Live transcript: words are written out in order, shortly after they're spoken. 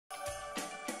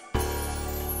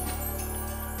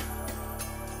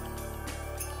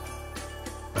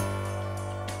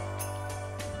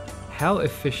How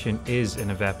efficient is an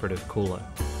evaporative cooler?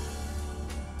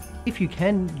 If you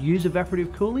can use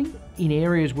evaporative cooling in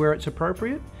areas where it's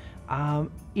appropriate,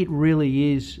 it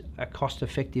really is a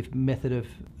cost-effective method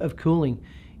of cooling.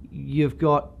 You've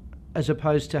got, as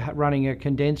opposed to running a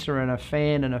condenser and a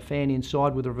fan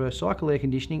inside with reverse cycle air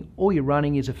conditioning, all you're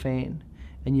running is a fan,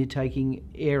 and you're taking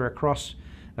air across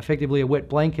effectively a wet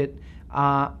blanket,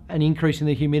 and increasing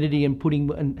the humidity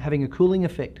and having a cooling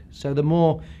effect. So the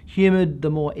more humid, the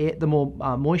more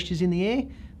moisture's in the air,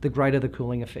 the greater the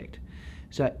cooling effect.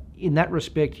 So in that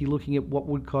respect, you're looking at what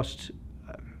would cost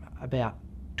about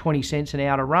 20 cents an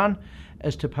hour to run,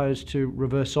 as opposed to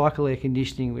reverse cycle air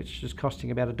conditioning, which is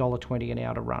costing about $1.20 an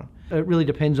hour to run. It really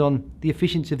depends on the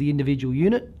efficiency of the individual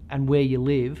unit and where you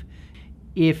live.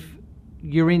 If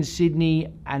you're in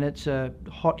Sydney and it's a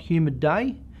hot, humid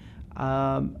day,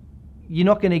 you're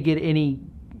not going to get any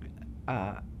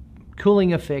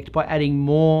cooling effect by adding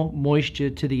more moisture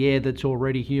to the air that's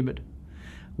already humid.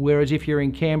 Whereas if you're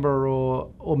in Canberra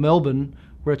or Melbourne,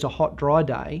 where it's a hot, dry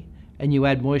day, and you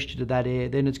add moisture to that air,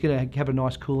 then it's going to have a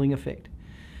nice cooling effect.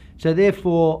 So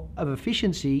therefore, of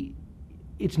efficiency,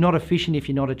 it's not efficient if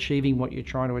you're not achieving what you're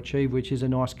trying to achieve, which is a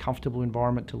nice, comfortable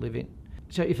environment to live in.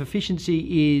 So if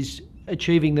efficiency is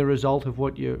achieving the result of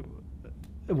what your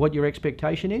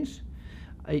expectation is,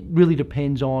 it really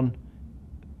depends on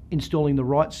installing the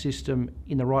right system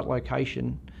in the right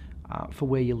location for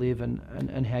where you live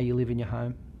and how you live in your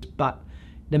home. But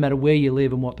no matter where you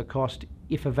live and what the cost,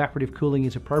 if evaporative cooling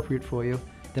is appropriate for you,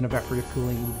 then evaporative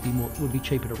cooling would be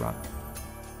cheaper to run.